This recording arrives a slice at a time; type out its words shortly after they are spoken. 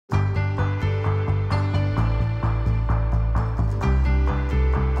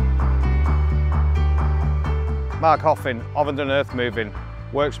Mark Hoffin, Ovenden Earth Moving,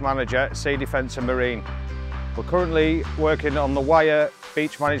 Works Manager at Sea Defence and Marine. We're currently working on the Wire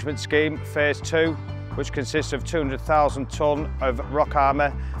Beach Management Scheme Phase 2, which consists of 200,000 tonne of rock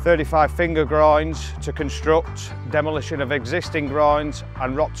armour, 35 finger groins to construct, demolition of existing groins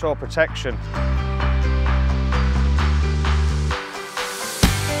and rock toe protection.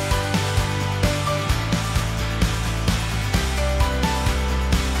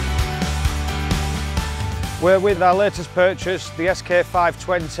 We're with our latest purchase, the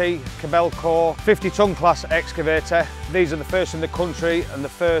SK520 Kobelco 50-tonne class excavator. These are the first in the country and the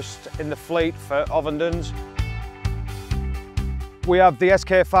first in the fleet for Ovendens. We have the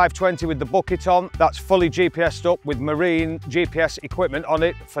SK520 with the bucket on. That's fully GPS'd up with marine GPS equipment on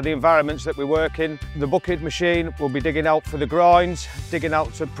it for the environments that we work in. The bucket machine will be digging out for the groins, digging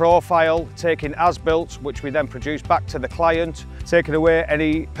out to profile, taking as-built, which we then produce back to the client, taking away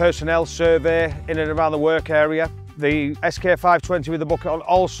any personnel survey in and around the work area. The SK520 with the bucket on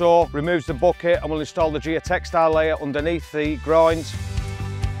also removes the bucket and will install the geotextile layer underneath the groins.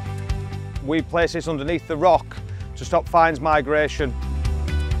 We place this underneath the rock to stop fines migration.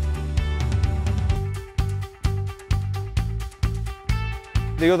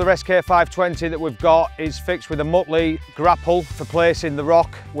 The other SK520 that we've got is fixed with a Mutley grapple for placing the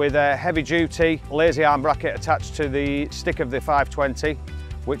rock with a heavy duty lazy arm bracket attached to the stick of the 520,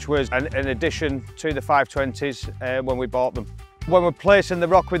 which was an addition to the 520s when we bought them. When we're placing the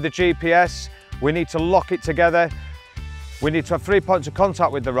rock with the GPS, we need to lock it together. We need to have 3 points of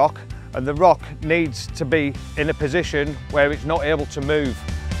contact with the rock, and the rock needs to be in a position where it's not able to move.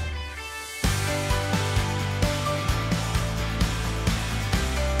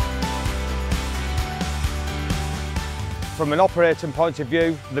 From an operating point of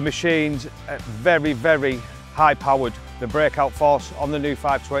view, the machine's very, very high powered. The breakout force on the new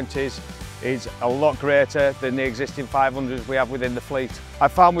 520s is a lot greater than the existing 500s we have within the fleet. I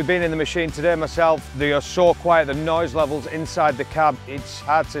found with being in the machine today myself, they are so quiet, the noise levels inside the cab, it's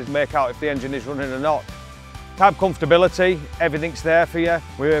hard to make out if the engine is running or not. Cab comfortability, everything's there for you.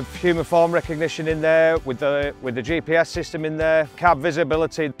 We have human form recognition in there with the GPS system in there. Cab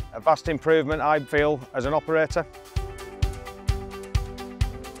visibility, a vast improvement I feel as an operator.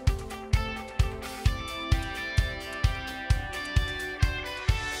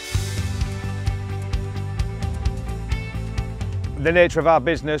 The nature of our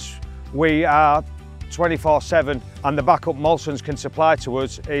business, we are 24/7 and the backup Molsons can supply to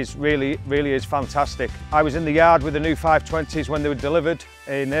us is really is fantastic. I was in the yard with the new 520s when they were delivered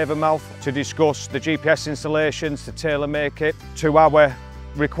in Avonmouth to discuss the GPS installations, to tailor make it to our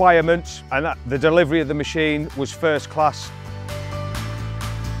requirements, and the delivery of the machine was first class.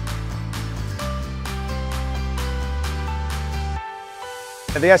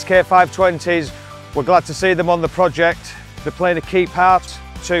 The SK520s, we're glad to see them on the project. They're playing a key part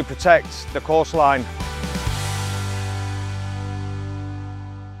to protect the coastline.